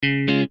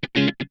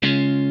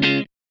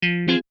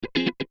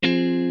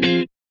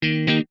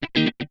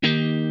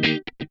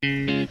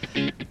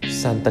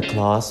ซานตาคล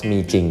อสมี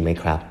จริงไหม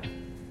ครับ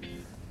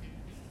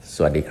ส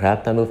วัสดีครับ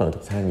ท่านผู้ฟังทุ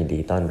กท่านยินดี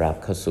ต้อนรับ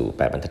เข้าสู่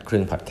8บรรทัดครึ่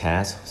งพอดแค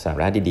สต์สา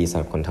ระดีๆสำ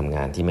หรับคนทำง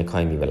านที่ไม่ค่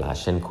อยมีเวลา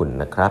เช่นคุณ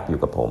นะครับอยู่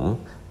กับผม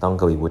ต้อง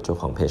กวีวุฒิเจ้า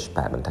ของเพจ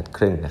8บรรทัดค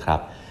รึ่งนะครับ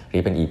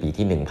นี่เป็น EP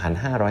ที่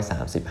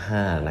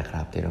1535นะค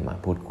รับที่เรามา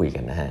พูดคุยกั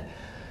นนะฮะ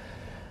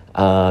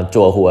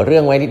จั่วหัวเรื่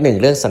องไว้นิดหนึ่ง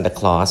เรื่องซานตา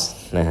คลอส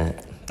นะฮะ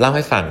เล่าใ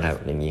ห้ฟังครับ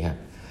อย่างนี้ครับ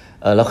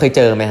เราเคยเ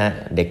จอไหมฮะ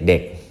เด็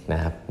กๆนะ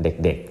ครับเ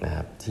ด็กๆนะค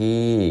รับ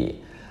ที่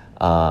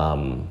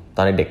ต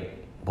อนเด็ก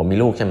ผมมี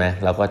ลูกใช่ไหม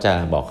เราก็จะ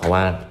บอกเขา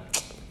ว่า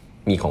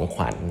มีของข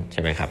วัญใ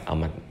ช่ไหมครับเอา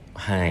มา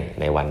ให้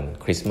ในวัน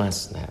คริสต์มาส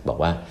นะบอก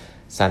ว่า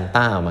ซาน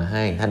ต้าเอามาใ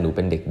ห้ถ้าหนูเ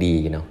ป็นเด็กดี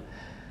เนาะ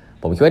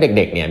ผมคิดว่าเ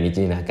ด็กๆเนี่ยมีจิ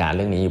นตนาการเ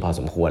รื่องนี้อยู่พอ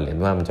สมควรเลยไ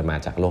ม่ว่ามันจะมา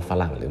จากโลกฝ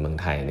รั่งหรือเมือง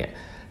ไทยเนี่ย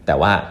แต่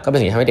ว่าก็เป็น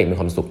สิ่งที่ทำให้เด็กมี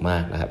ความสุขมา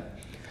กนะครับ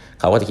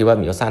เขาก็จะคิดว่า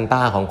มีซานต้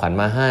าของขวัญ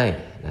มาให้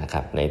นะค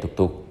รับใน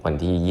ทุกๆวัน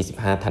ที่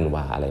25ธันว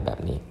าอะไรแบบ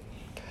นี้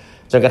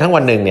จนกระทั่ง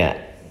วันหนึ่งเนี่ย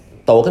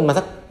โตขึ้นมา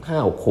สัก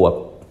 5-6 ขวบ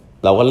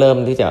เราก็เริ่ม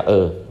ที่จะ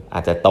อ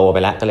าจจะโตไป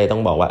แล้วก็เลยต้อ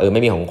งบอกว่าไ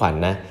ม่มีของขวัญ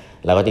นะ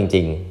แล้วก็จ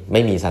ริงๆไ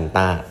ม่มีซาน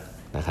ต้า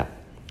นะครับ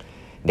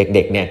เ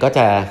ด็กๆเนี่ยก็จ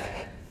ะ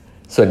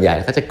ส่วนใหญ่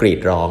ก็จะกรีด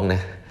ร้องน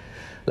ะ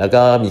แล้ว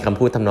ก็มีคำ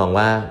พูดทำนอง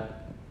ว่า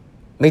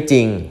ไม่จ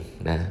ริง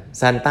นะ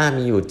ซานต้า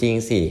มีอยู่จริง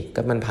สิ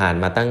ก็มันผ่าน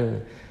มา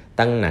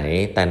ตั้งไหน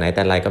แ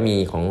ต่ไรก็มี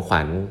ของข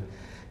วัญ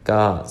ก็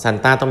ซาน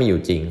ต้าต้องมีอ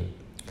ยู่จริง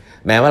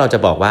แม้ว่าเราจะ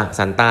บอกว่าซ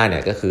านต้าเนี่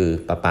ยก็คือ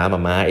ป๊ามา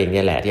ม่าเองเ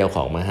นี่ยแหละที่เอาข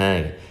องมาให้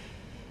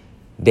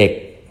เด็ก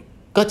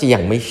ก็จะยั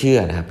งไม่เชื่อ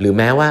นะครับหรือ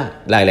แม้ว่า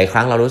หลายๆค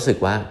รั้งเรารู้สึก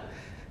ว่า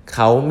เข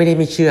าไ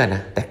ม่เชื่อน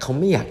ะแต่เขา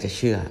ไม่อยากจะเ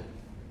ชื่อ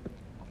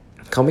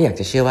เขาไม่อยาก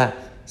จะเชื่อว่า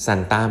ซา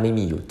นต้าไม่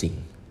มีอยู่จริง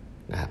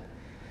นะครับ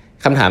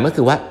คำถามก็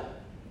คือว่า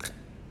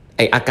ไ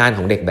ออาการข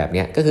องเด็กแบบ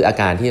นี้ก็คืออา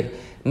การที่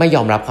ไม่ย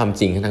อมรับความ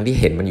จริงทั้งที่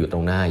เห็นมันอยู่ตร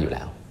งหน้าอยู่แ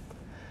ล้ว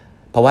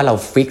เพราะว่าเรา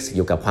ฟิกซ์อ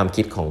ยู่กับความ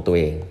คิดของตัวเ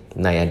อง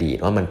ในอดีต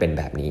ว่ามันเป็น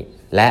แบบนี้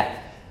และ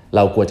เร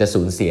ากลัวจะ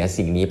สูญเสีย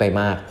สิ่งนี้ไป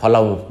มากเพราะเร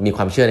ามีค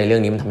วามเชื่อในเรื่อ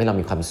งนี้มันทำให้เรา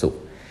มีความสุข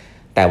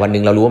แต่วันนึ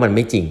งเรารู้ว่ามันไ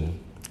ม่จริง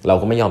เรา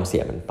ก็ไม่ยอมเสี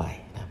ยมันไป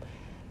นะ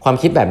ความ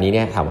คิดแบบนี้เ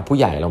นี่ยถามว่าผู้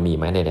ใหญ่เรามีไ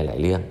หมในหลาย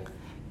ๆเรื่อง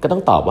ก็ต้อ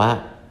งตอบว่า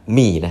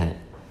มีนะฮะ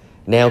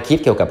แนวคิด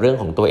เกี่ยวกับเรื่อง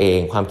ของตัวเอง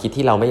ความคิด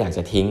ที่เราไม่อยากจ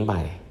ะทิ้งไป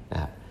นะ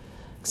ครับ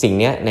สิ่ง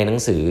นี้ในหนัง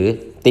สือ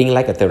Think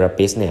Like a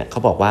Therapist เนี่ยเขา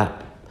บอกว่า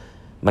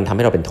มันทำใ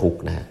ห้เราเป็นทุกข์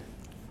นะฮะ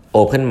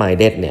Open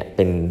Minded เนี่ยเ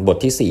ป็นบท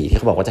ที่4ที่เ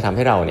ขาบอกว่าจะทำใ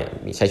ห้เราเนี่ย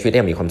ใช้ชีวิตได้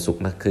มีความสุข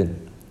มากขึ้น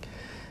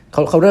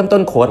เขาเริ่มต้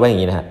นโค้ดไว้อย่า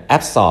งนี้นะฮะ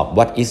Absorb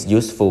what is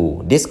useful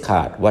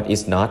discard what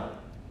is not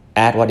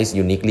add what is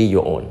uniquely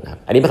your own นะครับ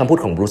อันนี้เป็นคำพูด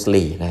ของบรูซ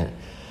ลีนะฮะ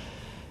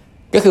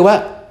ก็คือว่า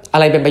อะ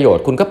ไรเป็นประโยช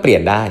น์คุณก็เปลี่ย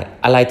นได้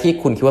อะไรที่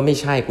คุณคิดว่าไม่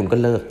ใช่คุณก็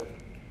เลิก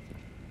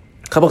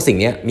เขาบอกสิ่ง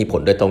นี้มีผ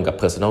ลโดยตรงกับ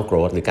personal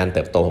growth หรือการเ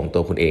ติบโตของตั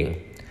วคุณเอง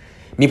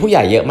มีผู้ให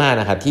ญ่เยอะมาก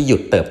นะครับที่หยุ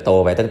ดเติบโต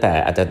ไปตั้งแต่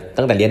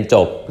เรียนจ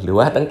บหรือ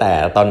ว่าตั้งแต่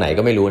ตอนไหน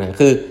ก็ไม่รู้นะ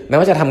คือแม้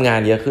ว่าจะทำงาน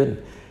เยอะขึ้น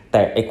แ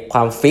ต่ไอ้คว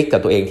ามฟิกกั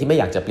บตัวเองที่ไม่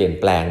อยากจะเปลี่ยน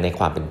แปลงในค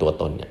วามเป็นตัว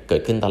ตนเนี่ยเกิ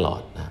ดขึ้นตลอ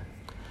ดนะ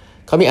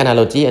เขามี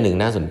analogy อันหนึ่ง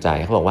น่าสนใจ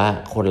เขาบอกว่า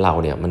คนเรา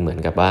เนี่ยมันเหมือ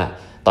นกับว่า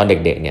ตอนเ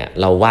ด็กๆเนี่ย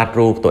เราวาด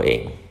รูปตัวเอ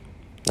ง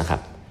นะครั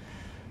บ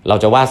เรา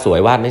จะวาดสวย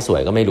วาดไม่สว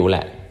ยก็ไม่รู้แหล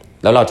ะ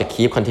แล้วเราจะ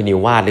คีปคอนทินิว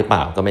วาดหรือเปล่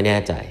าก็ไม่แน่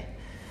ใจ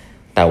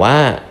แต่ว่า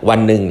วัน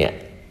หนึ่งเนี่ย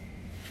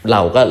เร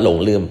าก็หลง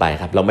ลืมไป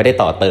ครับเราไม่ได้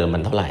ต่อเติมมั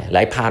นเท่าไหร่และ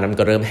ภาพนั้น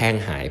ก็เริ่มแห้ง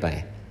หายไป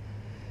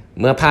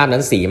เมื่อภาพนั้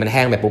นสีมันแ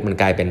ห้งไปปุ๊บมัน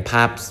กลายเป็นภ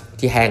าพ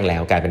ที่แห้งแล้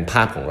วกลายเป็นภ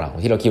าพของเรา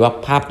ที่เราคิดว่า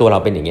ภาพตัวเรา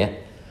เป็นอย่างเงี้ย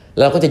แ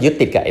ล้วเราก็จะยึด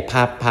ติดกับไอ้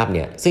ภาพเ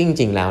นี่ยซึ่งจ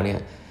ริงๆแล้วเนี่ย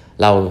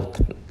เรา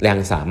ยัง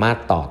สามารถ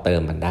ต่อเติ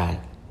มมันได้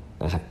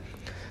นะครับ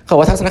เขา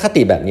ว่าทัศนค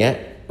ติแบบนี้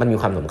มันมี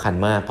ความสำคัญ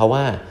มากเพราะว่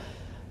า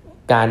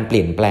การเป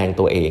ลี่ยนแปลง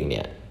ตัวเองเ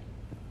นี่ย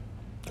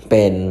เ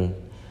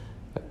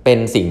ป็น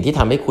สิ่งที่ท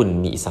ำให้คุณ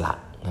มีอิสระ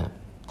นะครับ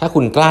ถ้าคุ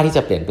ณกล้าที่จ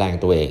ะเปลี่ยนแปลง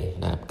ตัวเอง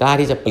นะครับกล้า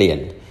ที่จะเปลี่ยน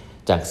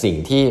จากสิ่ง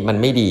ที่มัน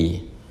ไม่ดี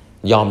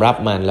ยอมรับ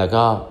มันแล้ว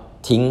ก็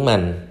ทิ้งมั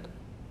น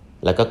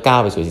แล้วก็ก้า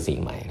วไปสู่สิ่ง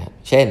ใหม่นะ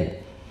เช่น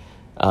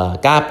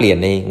กล้าเปลี่ยน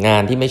ในงา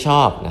นที่ไม่ช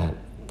อบนะครับ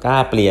กล้า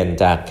เปลี่ยน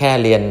จากแค่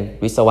เรียน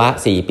วิศวะ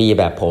4 ปี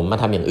แบบผมมา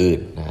ทำอย่างอื่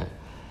นนะ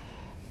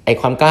ไอ้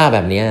ความกล้าแบ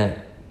บนี้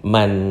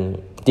มัน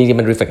จริงๆ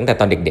มันรีเฟล็กตั้งแต่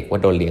ตอนเด็กๆว่า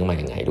โดนเลี้ยงมา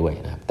อย่างไงด้วย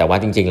นะครับแต่ว่า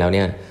จริงๆแล้วเ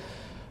นี่ย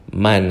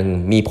มัน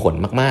มีผล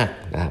มาก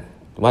ๆนะครับ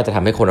ว่าจะท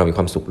ำให้คนเรามีค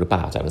วามสุขหรือเป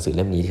ล่าจากหนังสือเ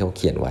ล่มนี้ที่เขาเ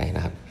ขียนไว้น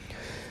ะครับ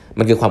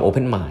มันคือความ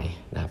open mind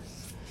นะครับ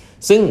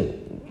ซึ่ง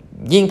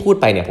ยิ่งพูด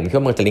ไปเนี่ยผมคิด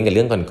ว่ามันจะลิงก์กับเ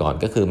รื่องก่อน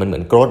ๆก็คือมันเหมื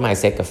อน growth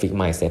mindset กับ fixed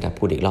mindset ครับ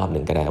พูดอีกรอบห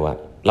นึ่งก็ได้ว่า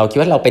เราคิด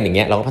ว่าเราเป็นอย่างเ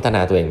งี้ยเราก็พัฒนา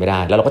ตัวเองไม่ได้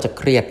แล้วเราก็จะเ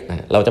ครียดน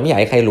ะเราจะไม่อยาก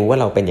ให้ใครรู้ว่า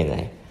เราเป็นยังไง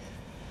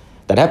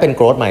แต่ถ้าเป็น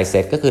growth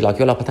mindset ก็คือเราคิ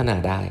ดว่าเราพัฒนา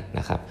ได้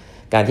นะครับ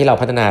การที่เรา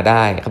พัฒนาไ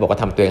ด้เขาบอกว่า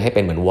ทำตัวเองให้เ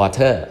ป็นเหมือน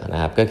water น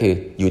ะครับก็คือ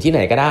อยู่ที่ไหน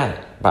ก็ได้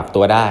ปรับตั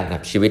วได้นะค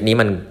รับชีวิตนี้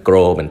มัน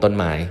grow เหมือนต้น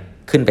ไม้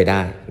ขึ้นไปไ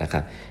ด้นะครั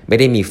บไม่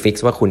ได้มีฟิก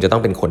ซ์ว่าคุณจะต้อ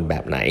งเป็นคนแบ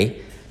บไหน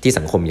ที่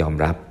สังคมยอม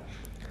รับ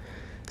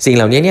สิ่งเ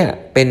หล่านี้เนี่ย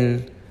เ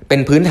ป็น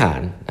พื้นฐา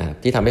น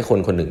ที่ทำให้คน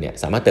คนหนึ่งเนี่ย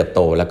สามารถเติบโต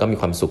แล้วก็มี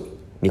ความ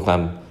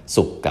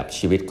สุขกับ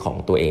ชีวิตของ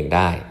ตัวเองไ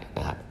ด้น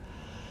ะครับ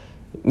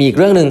มีอีก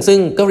เรื่องนึงซึ่ง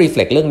ก็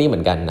reflect เรื่องนี้เหมื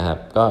อนกันนะครับ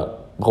ก็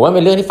ผมว่าเ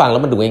ป็นเรื่องที่ฟังแล้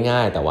วมันดูง่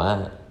ายๆแต่ว่า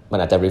มัน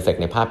อาจจะ reflect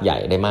ในภาพใหญ่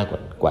ได้มาก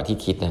กว่าที่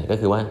คิดนะก็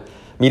คือว่า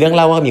มีเรื่องเ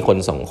ล่าว่ามีคน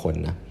2 คน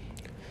นะ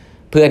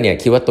เพื่อนเนี่ย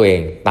คิดว่าตัวเอ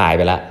งตายไ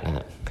ปแล้วน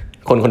ะ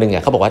คนคนนึงเนี่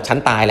ยเขาบอกว่าฉัน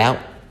ตายแล้ว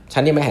ฉั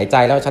นยังไม่หายใจ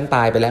แล้วฉันต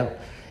ายไปแล้ว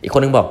อีกค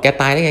นนึงบอกแก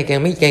ตายได้ไงแก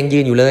ไม่แกงยื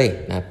นอยู่เลย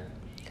นะครับ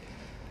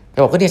แก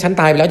บอกก็เนี่ยฉัน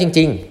ตายไปแล้วจ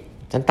ริง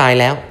ๆฉันตาย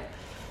แล้ว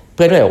เ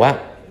พื่อนก็เลยบอกว่า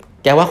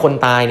แกว่าคน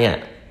ตายเนี่ย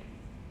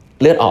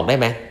เลือดออกได้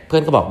ไหมเพื่อ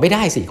นก็บอกไม่ไ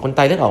ด้สิคนต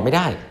ายเลือดออกไม่ไ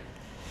ด้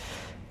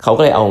เขา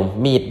ก็เลยเอา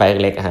มีดใบ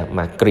เล็กๆม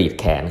ากรีด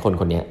แขน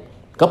คนนี้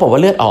ก็บอกว่า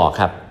เลือดออก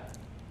ครับ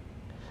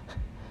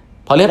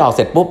พอเลือดออกเ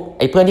สร็จปุ๊บไ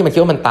อ้เพื่อนที่มันคิ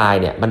ดว่ามันตาย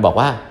เนี่ยมันบอก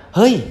ว่าเ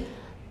ฮ้ย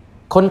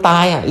คนตา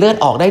ยเลือด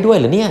ออกได้ด้วย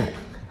เหรอเนี่ย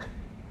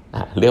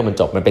เรื่องมัน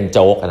จบมันเป็นโ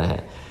จ๊กนะฮ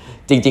ะ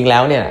จริงๆแล้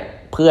วเนี่ย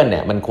เพื่อนเนี่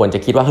ยมันควรจะ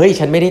คิดว่าเฮ้ย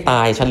ฉันไม่ได้ต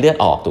ายฉันเลือด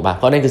ออกถูกป่ะเ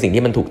พราะนั่นคือสิ่ง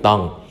ที่มันถูกต้อง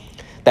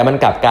แต่มัน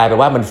กลับกลายไป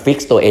ว่ามันฟิก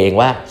ซ์ตัวเอง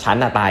ว่าฉัน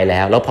ตายแล้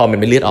วพอมัน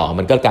ไม่เลือดออก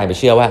มันก็กลายไป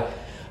เชื่อว่า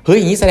เฮ้ย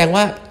อย่างนี้แสดง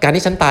ว่าการ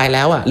ที่ฉันตายแ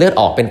ล้วเลือด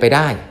ออกเป็นไปไ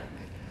ด้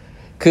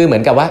คือเหมื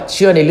อนกับว่าเ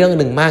ชื่อในเรื่อง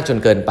นึงมากจน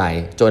เกินไป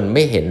จนไ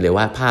ม่เห็นเลย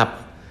ว่าภาพ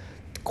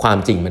ความ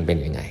จริงมันเป็น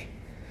ยังไง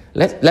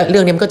และเรื่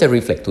องนี้มันก็จะ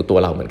reflect ตัว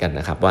เราเหมือนกัน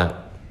นะครับว่า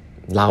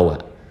เรา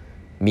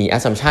มี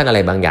assumption อะไร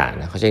บางอย่าง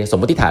นะเขาใช้สม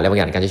มติฐานอะไรบาง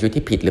อย่างในการใช้ชีวิต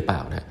ที่ผิดหรือเปล่า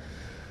นะ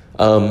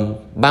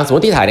บางสมม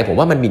ติฐานเนี่ยผม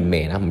ว่ามันหมิ่นเห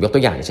ม่นะผมยกตั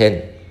วอย่างเช่น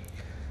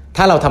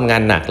ถ้าเราทำงา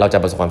นหนักเราจะ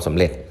ประสบความสำ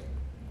เร็จ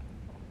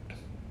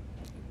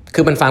คื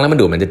อมันฟังแล้วมัน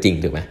ดูมันจะจริง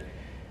ถูกไหม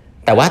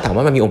แต่ว่าถาม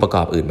ว่ามันมีองค์ประก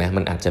อบอื่นไหม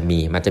มันอาจจะ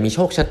มีโช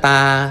คชะต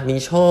ามี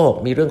โชค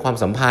มีเรื่องความ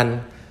สัมพันธ์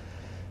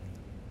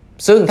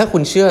ซึ่งถ้าคุ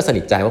ณเชื่อส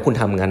นิทใจว่าคุณ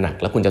ทำงานหนัก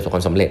แล้วคุณจะประสบคว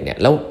ามสำเร็จเนี่ย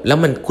แล้ว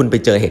มันคุณไป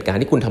เจอเหตุการ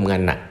ณ์ที่คุณทำงา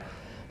นหนัก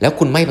แล้ว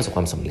คุณไม่ประสบค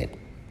วามสำเร็จ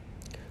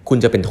คุณ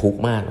จะเป็นทุกข์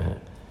มากนะฮะ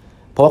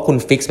เพราะว่าคุณ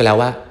ฟิกซ์ไปแล้ว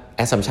ว่า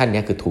assumption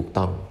นี้คือถูก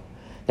ต้อง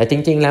แต่จ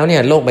ริงๆแล้วเนี่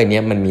ยโลกใบนี้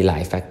มันมีหลา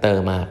ยแฟกเตอ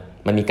ร์มาก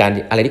มันมีการ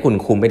อะไรที่คุณ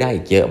คุมไม่ได้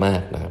อีกเยอะมา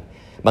กนะครับ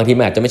บางที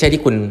มันอาจจะไม่ใช่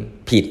ที่คุณ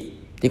ผิด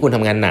ที่คุณท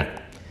ำงานหนัก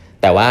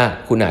แต่ว่า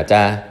คุณอาจจ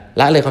ะ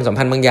ละเลยความสัม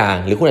พันธ์บางอย่าง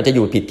หรือคุณอาจจะอ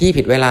ยู่ผิดที่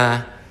ผิดเวลา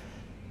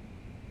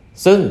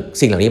ซึ่ง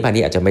สิ่งเหล่านี้บางที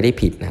อาจจะไม่ได้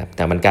ผิดนะครับแ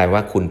ต่มันกลาย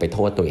ว่าคุณไปโท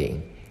ษตัวเอง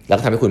แล้ว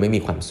ก็ทำให้คุณไม่มี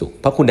ความสุข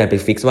เพราะคุณดันไป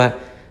ฟิกซ์ว่า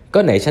ก็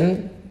ไหนฉัน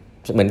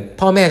เหมือน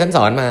พ่อแม่ฉันส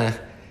อนมา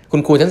คุ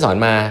ณครูฉันสอน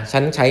มาฉั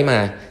นใช้มา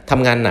ท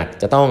ำงานหนัก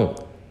จะต้อง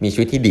มีชี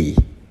วิตที่ดี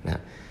น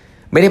ะ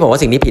ไม่ได้บอกว่า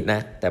สิ่งนี้ผิดนะ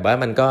แต่ว่า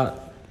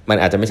มัน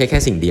อาจจะไม่ใช่แค่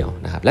สิ่งเดียว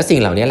นะครับและสิ่ง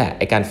เหล่านี้แหละไ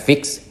อ้การฟิ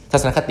กซ์ทั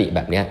ศนคติแบ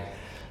บนี้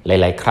ห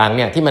ลายๆครั้งเ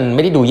นี่ยที่มันไ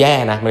ม่ได้ดูแย่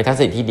นะมันเป็นทัศน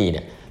คติที่ดีเ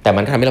นี่ยแต่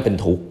มันทำให้เราเป็น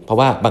ทุกข์เพราะ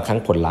ว่าบางครั้ง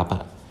ผลลัพธ์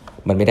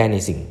มันไม่ได้ใน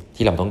สิ่ง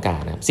ที่เราต้องการ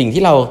นะสิ่ง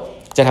ที่เรา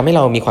จะทำให้เ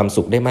รามีความ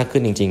สุขได้มากขึ้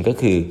นจริงๆก็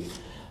คือ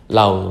เ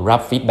รารั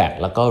บฟีดแบ็ก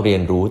แล้วก็เรีย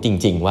นรู้จ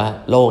ริงๆว่า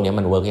โลกนี้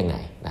มันเวิร์กยังไง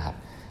นะครับ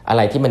อะไ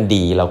รที่มัน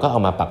ดีเราก็เอา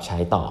มาปรับใช้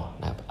ต่อ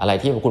นะครับอะไร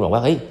ที่คุณบอกว่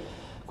าเฮ้ย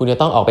คุณจะ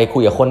ต้องออกไปคุ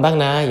ยกับคนบ้าง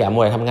นะอย่ามั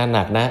วแต่ทำงานห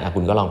นักนะคุ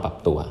ณก็ลองปรับ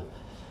ตัว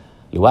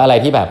หรือว่าอะไร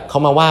ที่แบบเขา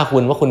มาว่าคุ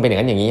ณว่าคุณเป็นอย่าง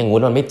นั้นอย่างนี้อย่างงู้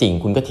นมันไม่จริง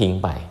คุณก็ทิ้ง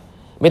ไป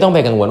ไม่ต้องไป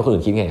กังวลว่าคน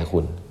อื่นคิดไงกับคุ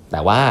ณแต่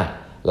ว่า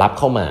รับ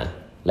เข้ามา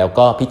แล้ว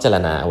ก็พิจาร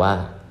ณาว่า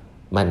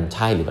มันใ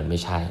ช่หรือมันไม่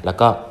ใช่แล้ว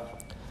ก็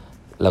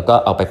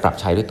เอาไปปรับ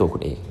ใช้ด้วยตัวคุ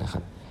ณเองนะครั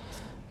บ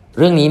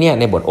เรื่องนี้เนี่ย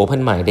ในบท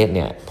Open Minded เ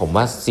นี่ยผม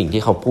ว่าสิ่ง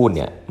ที่เขาพูดเ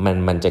นี่ย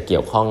มันจะเกี่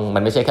ยวข้องมั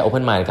นไม่ใช่แค่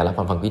Open Mind ในการรับค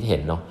วามคิดเห็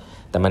นเนาะ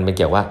แต่มันเป็นเ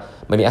กี่ยวว่า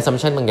มันมี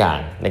assumption บางอย่าง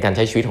ในการใ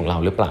ช้ชีวิตของเรา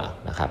หรือเปล่า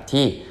นะครับ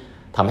ที่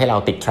ทำให้เรา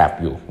ติด trap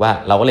อยู่ว่า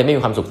เราก็เลยไม่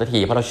มีความสุขสักที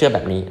เพราะเราเชื่อแบ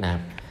บนี้นะครั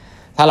บ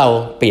ถ้าเรา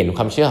เปลี่ยนค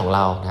วามเชื่อของเร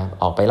านะครับ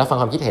ออกไปรับฟัง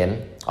ความคิดเห็น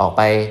ออกไ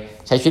ป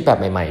ใช้ชีวิตแบบ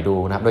ใหม่ๆดู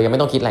นะครับโดยยังไม่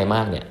ต้องคิดอะไรม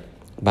ากเนี่ย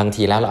บาง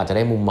ทีแล้วเราอาจจะไ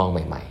ด้มุมมองใ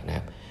หม่ๆนะค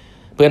รับ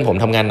เพื่อนผม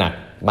ทำงานหนัก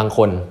บางค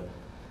น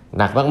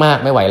หนักมาก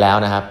ๆไม่ไหวแล้ว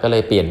นะครับก็เล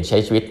ยเปลี่ยนใช้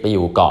ชีวิตไปอ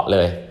ยู่เกาะเล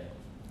ย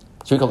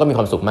ชีวิตเขาก็มีค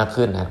วามสุขมาก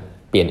ขึ้นนะครับ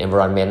เปลี่ยน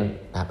environment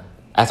นะครับ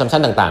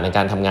assumption ต่างๆในก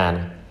ารทำงาน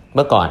เ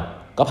มื่อก่อน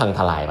ก็พังท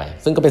ลายไป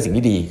ซึ่งก็เป็นสิ่ง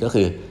ที่ดีก็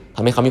คือท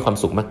ำให้เขามีความ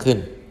สุขมากขึ้น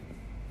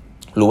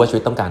รู้ว่าชีวิ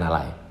ตต้องการอะไร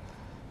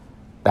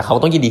แต่เขา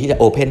ต้องยินดีที่จะ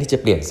open ที่จะ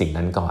เปลี่ยนสิ่ง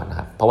นั้นก่อนนะ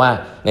ครับเพราะว่า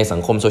ในสั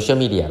งคมโซเชียล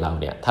มีเดียเรา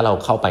เนี่ยถ้าเรา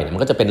เข้าไปเนี่ยมั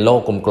นก็จะเป็นโลก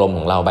กลมๆข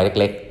องเราใบ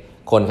เล็ก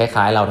ๆคนค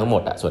ล้ายๆเราทั้งหม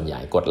ดส่วนใหญ่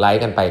กดไล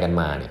ค์กันไปกัน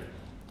มาเนี่ย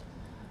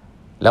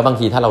แล้วบาง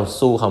ทีถ้าเรา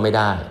สู้เขาไม่ไ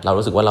ด้เรา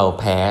รู้สึกว่าเรา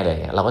แพ้อะไร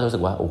เงี้ยเราก็จะรู้สึ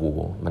กว่าโอ้โห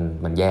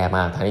มันแย่ม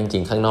ากทั้งจริ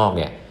งๆข้างนอกเ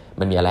นี่ย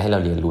มันมีอะไรให้เรา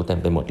เรียนรู้เต็ม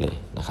ไปหมดเลย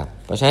นะครับ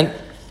เพราะฉะนั้น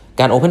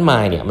การ Open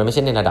Mind เนี่ยมันไม่ใ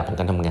ช่ในระดับของ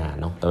การทำงาน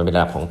เนาะแต่มันเป็นร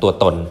ะดับของตัว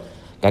ตน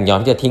การยอม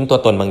ที่จะทิ้งตัว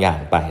ตนบางอย่าง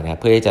ไปนะ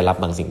เพื่อที่จะรับ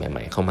บางสิ่งให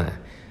ม่ๆเข้ามา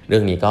เรื่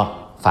องนี้ก็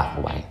ฝากเอ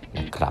าไว้น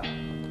ะครับ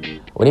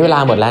วันนี้เวลา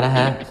หมดแล้วนะฮ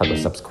ะฝากกด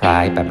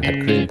subscribe แบบบรรทัด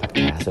ครึ่ง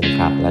podcast ด้วยค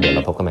รับแล้วเดี๋ยวเร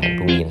าพบกันใหม่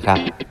พรุ่งนี้นะครับ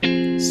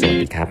สวัส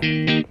ดีครั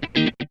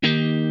บ